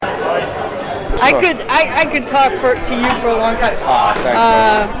I could talk to you for a long time.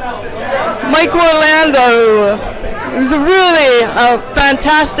 Thank you. Mike Orlando. It was a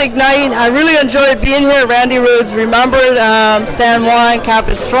fantastic night. I really enjoyed being here. Randy Rhoads remembered San Juan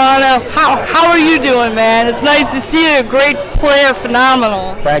Capistrano. How are you doing, man? It's nice to see you. A great player,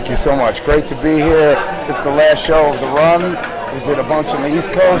 phenomenal. Thank you so much. Great to be here. It's the last show of the run. We did a bunch on the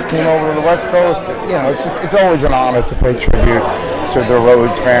East Coast, came over to the West Coast. You know, it's always an honor to pay tribute to the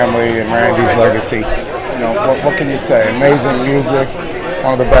Rhoads family and Randy's legacy. You know, what can you say? Amazing music,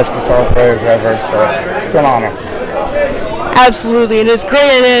 one of the best guitar players ever. So it's an honor. Absolutely, and it's great.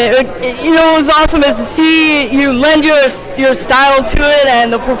 And what was awesome is to see you lend your style to it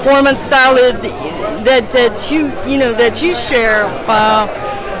and the performance style that you share.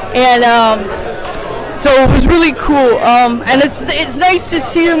 So it was really cool. And it's nice to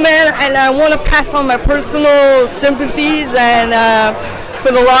see you, man. And I want to pass on my personal sympathies and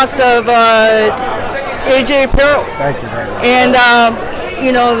for the loss of AJ Pearl. Thank you, man. And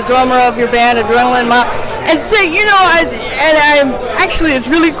the drummer of your band, Adrenaline Mob. And say, it's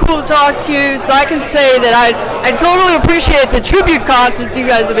really cool to talk to you, so I can say that I totally appreciate the tribute concerts you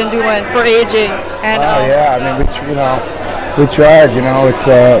guys have been doing for AJ. And, yeah, I mean, we tried, it's,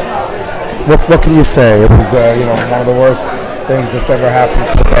 what can you say? It was, one of the worst things that's ever happened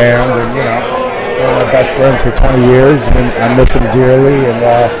to the band, and, one of my best friends for 20 years, and I miss him dearly, and,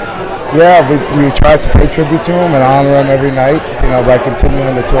 we tried to pay tribute to him and honor him every night, by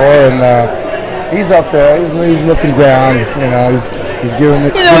continuing the tour, and, he's up there. He's looking down. He's giving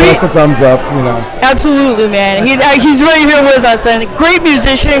us the thumbs up. Absolutely, man. He's right here with us, and great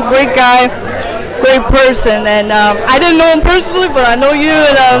musician, great guy, great person. And I didn't know him personally, but I know you,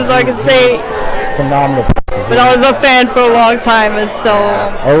 and so I can say phenomenal person. But I was a fan for a long time, and so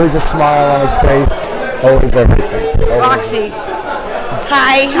always a smile on his face, always everything. Always. Roxy,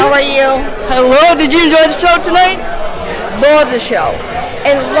 hi. How are you? Hello. Did you enjoy the show tonight? Loved the show.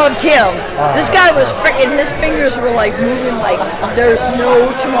 And loved him. This guy was freaking, his fingers were like moving like there's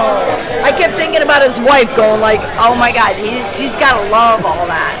no tomorrow. I kept thinking about his wife going like, oh my God, she's got to love all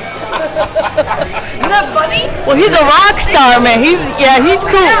that. Isn't that funny? Well, he's a rock star, man. He's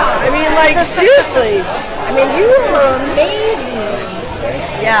cool. Yeah, I mean, like, seriously. I mean, you were amazing.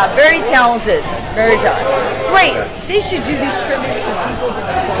 Yeah, very talented. Very talented. Great. They should do these tributes to people that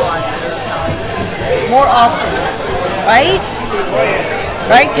are gone that are talented more often. Right?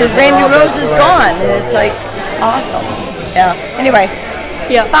 Right? Because Randy Rhoads is gone, and it's like, it's awesome. Yeah. Anyway.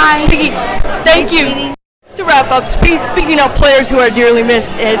 Yeah. Bye. Piggy, thank you. Sweetie. To wrap up, speaking of players who are dearly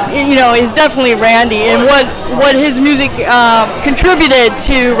missed, is definitely Randy, and what his music contributed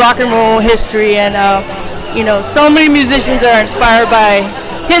to rock and roll history, and so many musicians are inspired by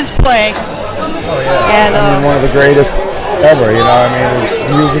his playing. Oh yeah. And one of the greatest ever. His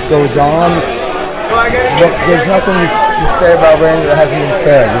music goes on. There's nothing you can say about Randy that hasn't been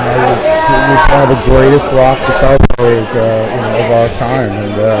said. He was one of the greatest rock guitar players, of our time.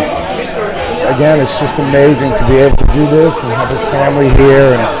 And again, it's just amazing to be able to do this and have his family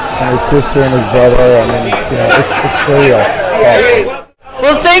here and his sister and his brother. I mean, it's surreal. It's awesome.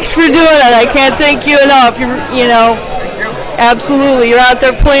 Well, thanks for doing it. I can't thank you enough. Absolutely. You're out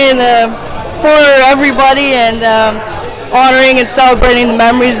there playing for everybody and honoring and celebrating the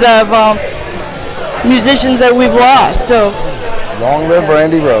memories of musicians that we've lost. So long live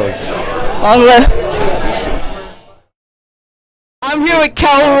Randy Rhoads. Long live. I'm here with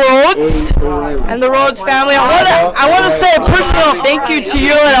Kelle Rhoads and the Rhoads family. I want to say a personal thank you to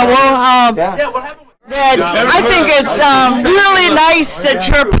you, and I think it's really nice that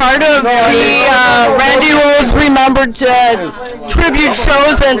you're part of the Randy Rhoads Remembered tribute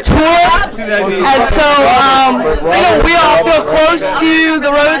shows and tour. And so, we all feel close to the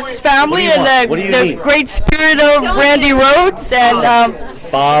Rhoads family and the great spirit of Randy Rhoads. And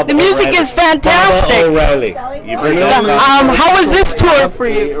the music is fantastic. How was this tour for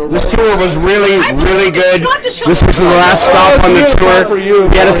you? This tour was really, really good. This was the last stop on the tour.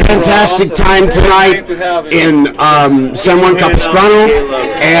 We had a fantastic time tonight in San Juan Capistrano,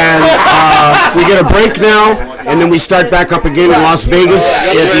 and we get a break now, and then we start back up again in Las Vegas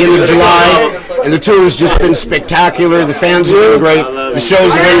at the end of July. And the tour has just been spectacular. The fans have been great. The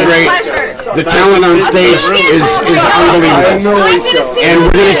shows have been great. The talent on stage is unbelievable. And we're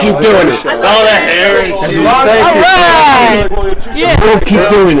going to keep doing it. All that hair. All right. Yeah. We'll keep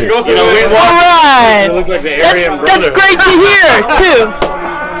doing it. All right. That's great to hear, too.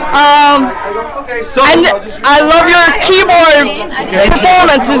 And I love your keyboard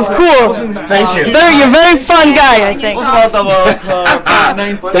performance. It's cool. Thank you. You're a very fun guy, I think.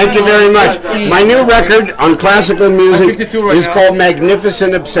 Thank you very much. My new record on classical music is called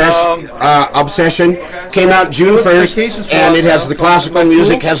Magnificent Obsession. Came out June 1st, and it has the classical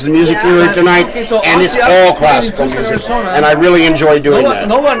music, has the music you heard tonight, and it's all classical music. And I really enjoy doing that.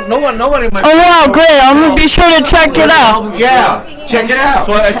 Oh wow, great! I'm gonna be sure to check it out. Yeah, check it out.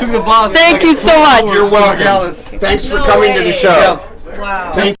 So I took the bus. Thank you so much. You're welcome. Thanks for coming to the show.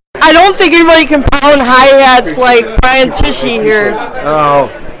 Wow. Thank I don't think anybody can pound hi-hats like Brian Tichy here. Oh.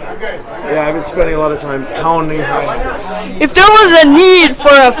 Yeah, I've been spending a lot of time pounding hi-hats. If there was a need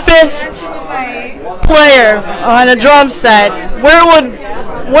for a fifth player on a drum set, where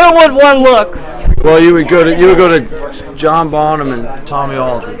would one look? Well, you would go to John Bonham and Tommy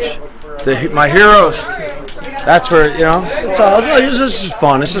Aldridge, my heroes. That's where it's just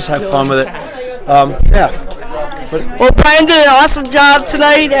fun. Let's just have fun with it. Yeah. Well, Brian did an awesome job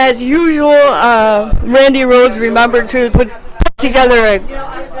tonight, as usual. Randy Rhoads remembered to put together a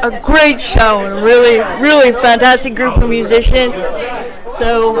great show and a really, really fantastic group of musicians.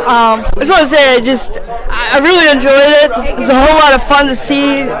 So I just want to say I really enjoyed it. It was a whole lot of fun to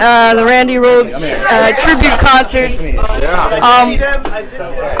see the Randy Rhoads tribute concerts.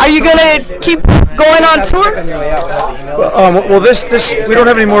 Are you gonna keep going on tour? Well, this we don't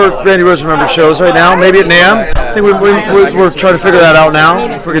have any more Randy Rhoads Remembered shows right now. Maybe at NAMM. I think we're trying to figure that out now.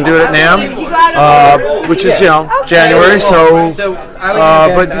 If we can do it at NAMM, which is January. So,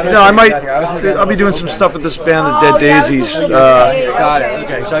 but no, I'll be doing some stuff with this band, the Dead Daisies.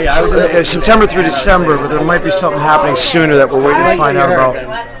 Okay, so yeah, I was September through December, but there might be something happening sooner that we're waiting to find out about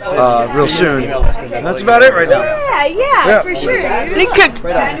real soon. And that's about it right now. Yeah, for sure.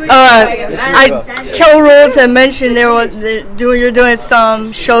 Kelle Rhoads had mentioned you're doing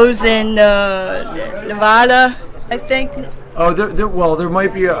some shows in Nevada, I think. Oh, there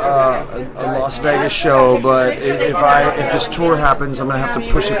might be a Las Vegas show, but if this tour happens, I'm gonna have to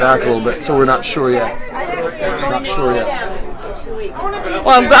push it back a little bit. So we're not sure yet.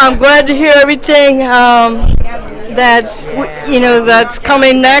 Well, I'm glad to hear everything that's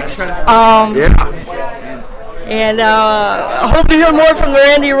coming next. And I hope to hear more from the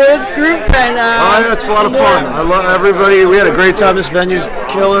Randy Rhoads group. And it's a lot of fun. I love everybody. We had a great time. This venue's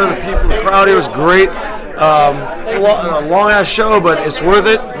killer. The people, the crowd here was great. It's a long-ass show, but it's worth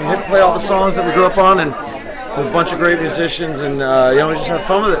it. We hit play all the songs that we grew up on, and with a bunch of great musicians, and we just have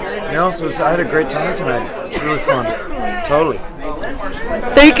fun with it. So I had a great time tonight. It's really fun. Totally.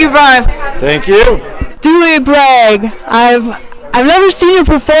 Thank you, Brian. Thank you. Dewey Bragg. I've never seen you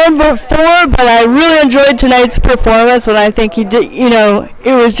perform before, but I really enjoyed tonight's performance, and I think you did.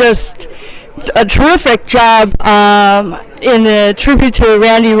 It was just a terrific job in the tribute to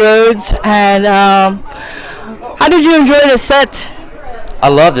Randy Rhoads. And how did you enjoy the set? I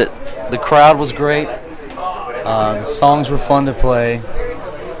loved it. The crowd was great. The songs were fun to play,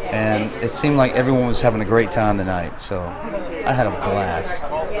 and it seemed like everyone was having a great time tonight. So I had a blast.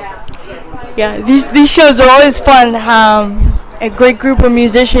 Yeah, these shows are always fun. A great group of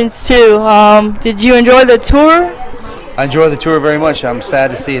musicians too. Did you enjoy the tour? I enjoyed the tour very much. I'm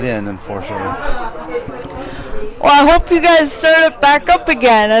sad to see it end, unfortunately. Well, I hope you guys start it back up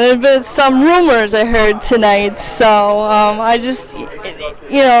again. And there's been some rumors I heard tonight. So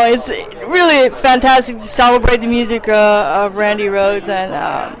it's really fantastic to celebrate the music of Randy Rhoads. And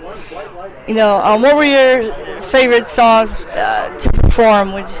what were your favorite songs to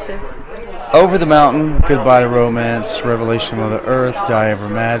perform? Would you say? Over the Mountain, Goodbye to Romance, Revelation of Mother Earth, Die Ever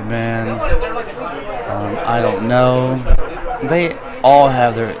Madman, I Don't Know. They all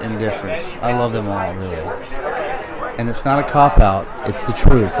have their indifference. I love them all, really. And it's not a cop-out, it's the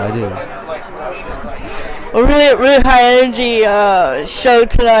truth, I do. A really, really high energy show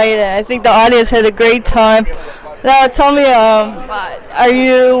tonight, and I think the audience had a great time. Now, tell me, are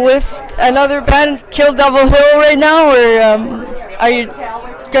you with another band, Kill Devil Hill, right now, or are you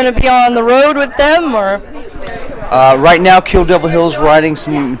going to be on the road with them, or? Right now, Kill Devil Hill's writing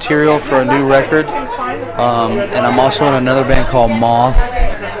some material for a new record, and I'm also in another band called Moth,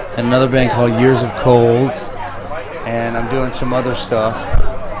 and another band called Years of Cold, and I'm doing some other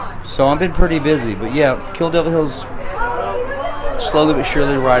stuff. So I've been pretty busy, but yeah, Kill Devil Hill's slowly but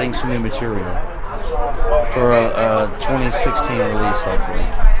surely writing some new material for a 2016 release, hopefully.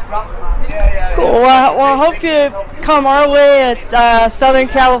 Cool. Well, I hope you come our way at Southern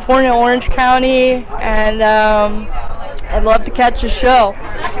California, Orange County, and I'd love to catch a show.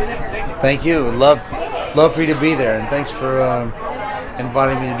 Thank you. Love for you to be there, and thanks for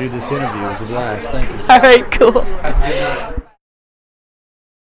inviting me to do this interview. It was a blast. Thank you. All right, cool. Have a good night.